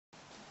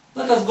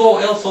Let us go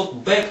also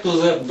back to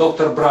the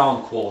Dr.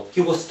 Brown quote.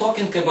 He was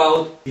talking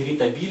about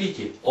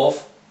irritability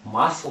of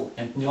muscle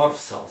and nerve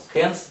cells.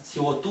 Hence,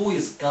 CO2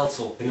 is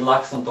also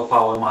relaxant of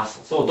our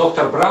muscles. So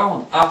Dr.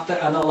 Brown, after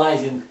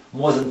analyzing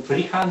more than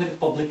 300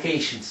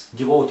 publications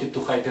devoted to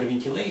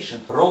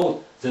hyperventilation,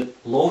 wrote that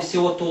low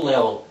CO2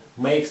 level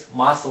makes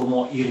muscle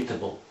more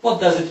irritable.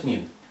 What does it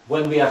mean?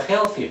 When we are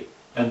healthy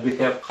and we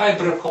have high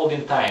breath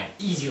holding time,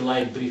 easy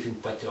light breathing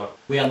pattern,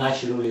 we are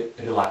naturally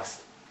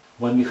relaxed.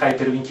 When we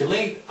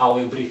hyperventilate,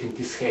 our breathing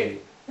is heavy,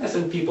 as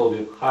in people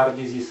with heart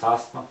disease,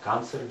 asthma,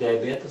 cancer,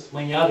 diabetes,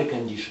 many other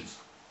conditions.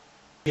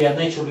 We are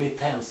naturally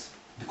tense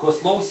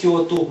because low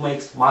CO2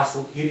 makes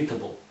muscle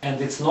irritable,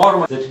 and it's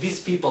normal that these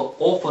people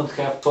often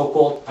have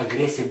so-called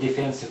aggressive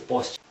defensive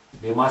posture.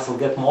 The muscle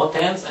gets more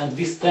tense and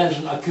this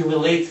tension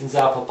accumulates in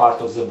the upper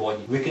part of the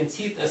body. We can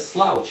see it as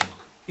slouching.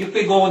 If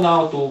we go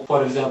now to,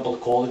 for example,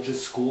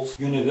 colleges, schools,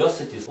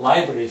 universities,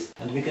 libraries,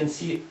 and we can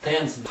see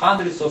tens,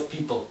 hundreds of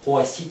people who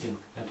are sitting,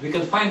 and we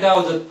can find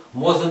out that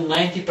more than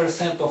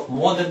 90% of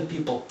modern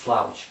people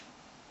slouch.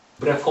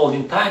 Breath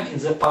holding time in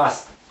the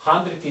past,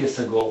 100 years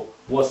ago,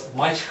 was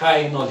much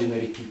higher in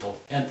ordinary people.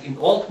 And in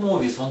old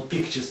movies, on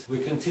pictures, we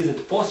can see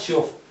that posture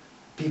of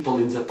people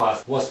in the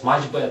past was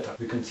much better.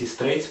 We can see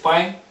straight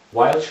spine,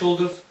 wide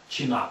shoulders,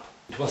 chin up.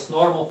 It was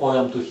normal for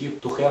them to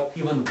have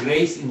even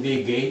grace in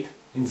their gait,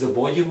 in the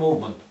body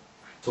movement.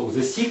 So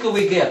the sicker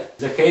we get,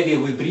 the heavier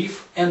we breathe,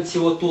 and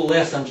CO2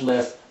 less and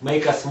less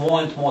make us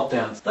more and more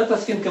tense. Let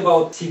us think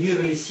about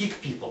severely sick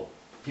people,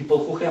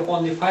 people who have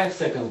only 5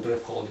 seconds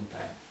breath holding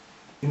time.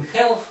 In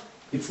health,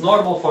 it's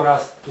normal for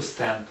us to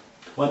stand.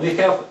 When we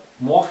have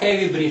more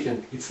heavy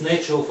breathing, it's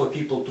natural for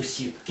people to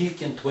sit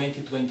 15,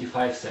 20,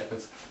 25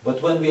 seconds.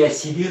 But when we are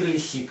severely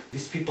sick,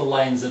 these people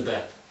lie in the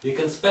bed. They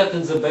can spend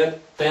in the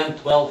bed 10,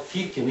 12,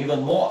 15,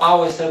 even more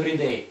hours every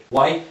day.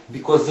 Why?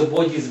 Because the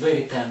body is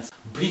very tense.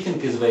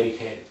 Breathing is very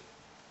heavy.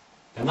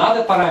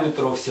 Another parameter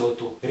of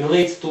CO2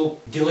 relates to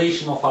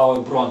dilation of our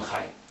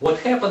bronchi. What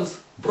happens?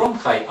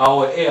 Bronchi,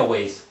 our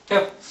airways,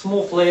 have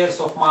smooth layers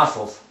of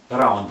muscles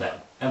around them.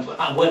 And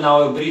when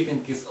our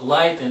breathing is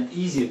light and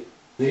easy,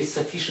 there is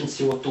sufficient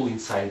CO2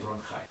 inside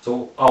bronchi.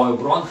 So our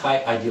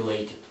bronchi are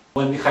dilated.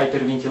 When we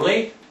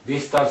hyperventilate, they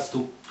start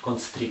to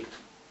constrict.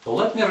 So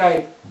let me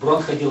write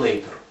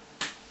bronchodilator.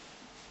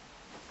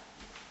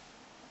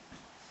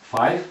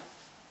 5.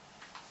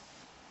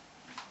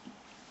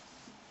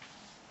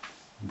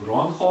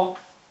 Bronchodilator.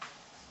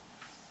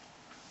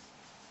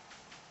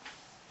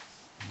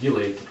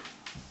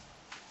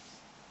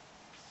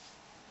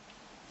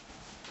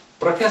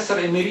 Professor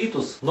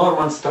Emeritus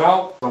Norman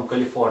Straub from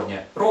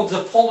California wrote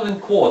the following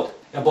quote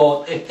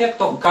about effect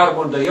of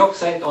carbon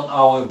dioxide on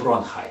our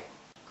bronchi.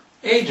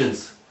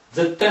 Agents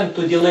that tend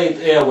to dilate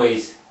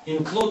airways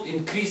include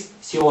increased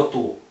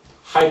CO2,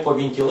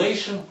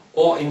 hyperventilation,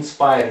 or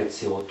inspired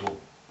CO2.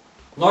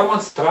 Norman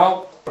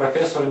Straub,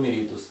 Professor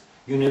Emeritus,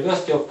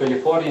 University of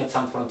California at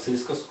San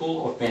Francisco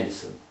School of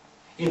Medicine.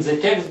 In the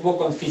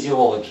textbook on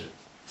Physiology,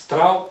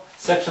 Straub,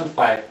 Section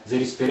 5, The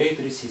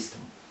Respiratory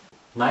System,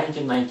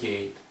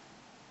 1998.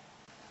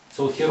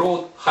 So he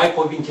wrote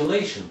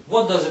hypoventilation.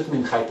 What does it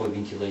mean,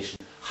 hypoventilation?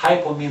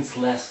 Hypo means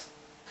less.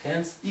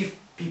 Hence, if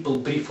people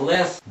breathe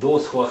less,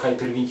 those who are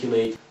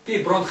hyperventilate,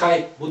 the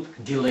bronchi would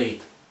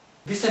dilate.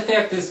 This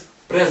effect is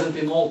present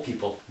in all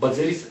people, but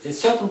there is a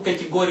certain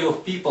category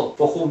of people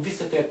for whom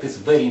this effect is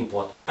very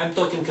important. I'm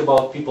talking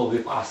about people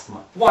with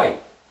asthma. Why?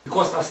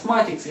 Because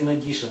asthmatics, in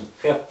addition,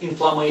 have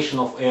inflammation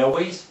of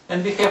airways,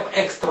 and we have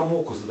extra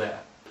mucus there.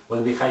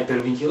 When we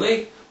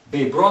hyperventilate,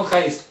 the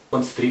bronchi is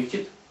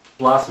constricted,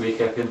 plus we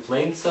have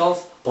inflamed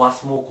cells,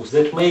 plus mucus.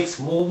 That makes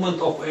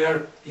movement of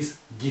air is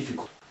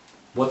difficult.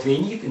 What we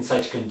need in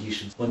such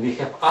conditions, when we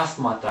have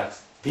asthma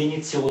attacks, we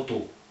need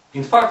CO2.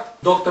 In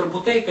fact, Dr.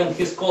 Buteyko and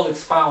his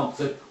colleagues found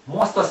that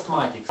most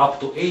asthmatics, up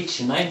to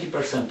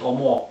 80–90% or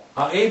more,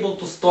 are able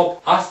to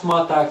stop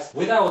asthma attacks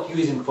without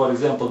using, for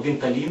example,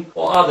 Ventolin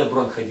or other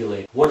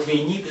bronchodilators. What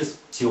we need is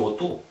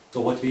CO2.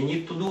 So what we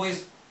need to do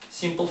is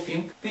simple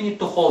thing. We need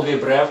to hold the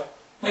breath,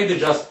 maybe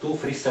just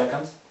 2–3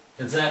 seconds,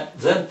 and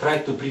then try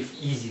to breathe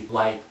easy,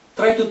 light.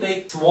 Try to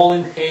take small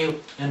inhale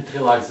and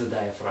relax the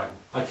diaphragm.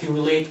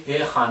 Accumulate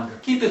air hunger.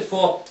 Keep it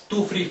for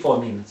 2–4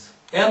 minutes.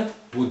 And,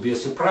 would be a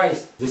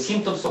surprise, the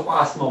symptoms of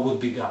asthma would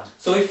be gone.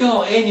 So if you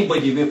know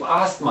anybody with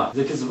asthma,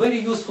 that is a very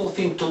useful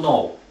thing to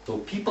know. So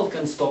people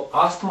can stop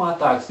asthma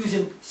attacks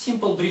using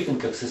simple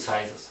breathing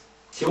exercises.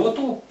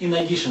 CO2, in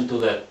addition to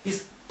that,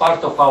 is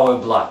part of our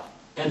blood.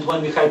 And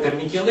when we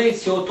hyperventilate,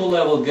 CO2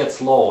 level gets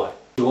lower.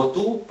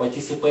 CO2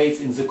 participates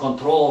in the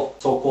control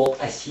of so-called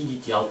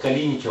acidity,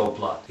 alkalinity of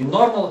blood. In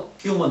normal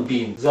human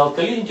beings, the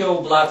alkalinity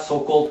of blood,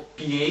 so-called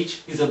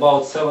pH, is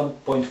about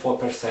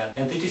 7.4%.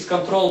 And it is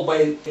controlled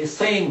by the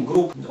same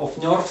group of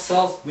nerve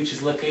cells which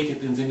is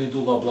located in the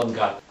medulla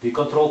oblongata. They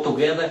control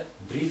together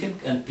breathing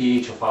and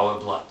pH of our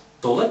blood.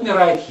 So let me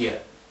write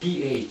here,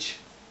 pH.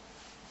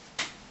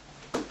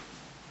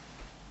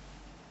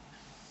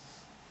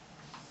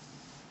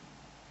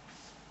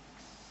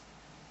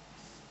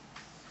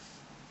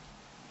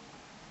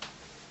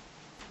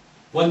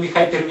 When we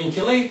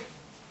hyperventilate,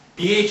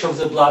 pH of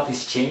the blood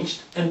is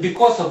changed, and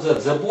because of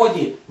that, the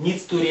body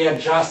needs to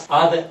readjust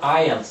other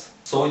ions,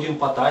 sodium,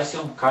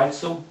 potassium,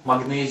 calcium,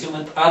 magnesium,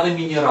 and other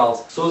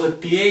minerals, so that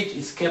pH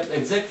is kept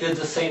exactly at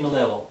the same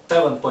level,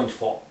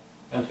 7.4.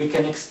 And we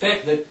can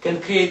expect that it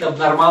can create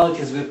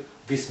abnormalities with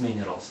these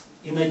minerals.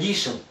 In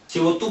addition,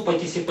 CO2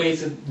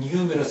 participates in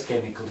numerous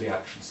chemical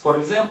reactions. For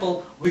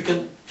example, we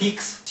can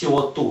fix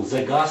CO2,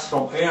 the gas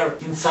from air,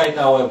 inside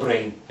our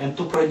brain, and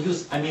to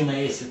produce amino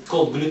acid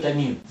called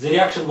glutamine. The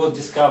reaction was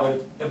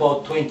discovered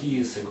about 20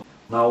 years ago.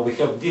 Now we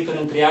have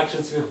different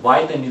reactions with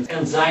vitamins,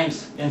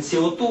 enzymes, and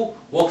CO2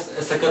 works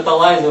as a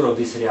catalyzer of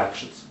these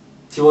reactions.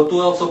 CO2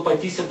 also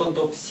participant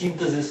of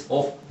synthesis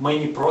of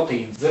many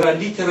proteins. There are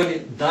literally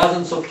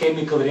dozens of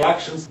chemical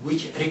reactions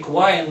which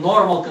require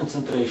normal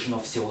concentration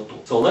of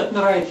CO2. So let me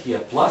write here,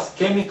 plus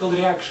chemical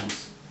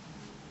reactions.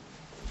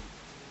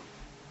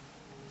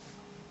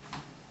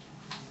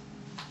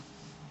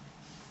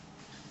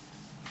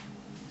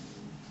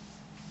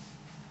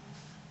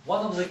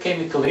 One of the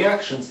chemical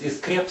reactions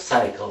is Krebs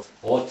cycle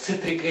or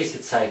citric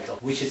acid cycle,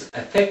 which is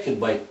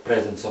affected by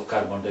presence of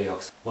carbon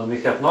dioxide. When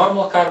we have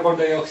normal carbon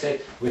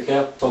dioxide, we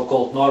have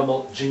so-called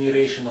normal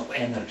generation of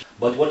energy.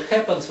 But what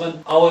happens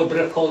when our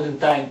breath holding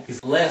time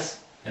is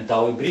less and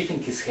our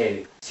breathing is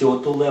heavy?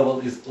 CO2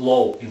 level is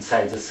low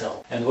inside the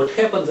cell. And what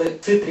happens, the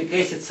citric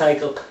acid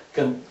cycle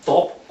can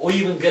stop or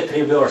even get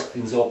reversed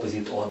in the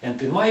opposite order.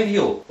 And in my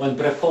view, when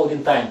breath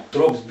holding time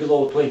drops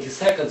below 20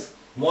 seconds,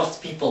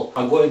 most people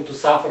are going to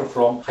suffer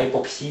from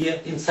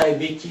hypoxia inside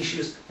their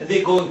tissues, and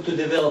they're going to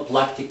develop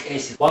lactic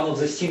acid, one of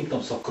the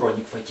symptoms of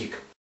chronic fatigue.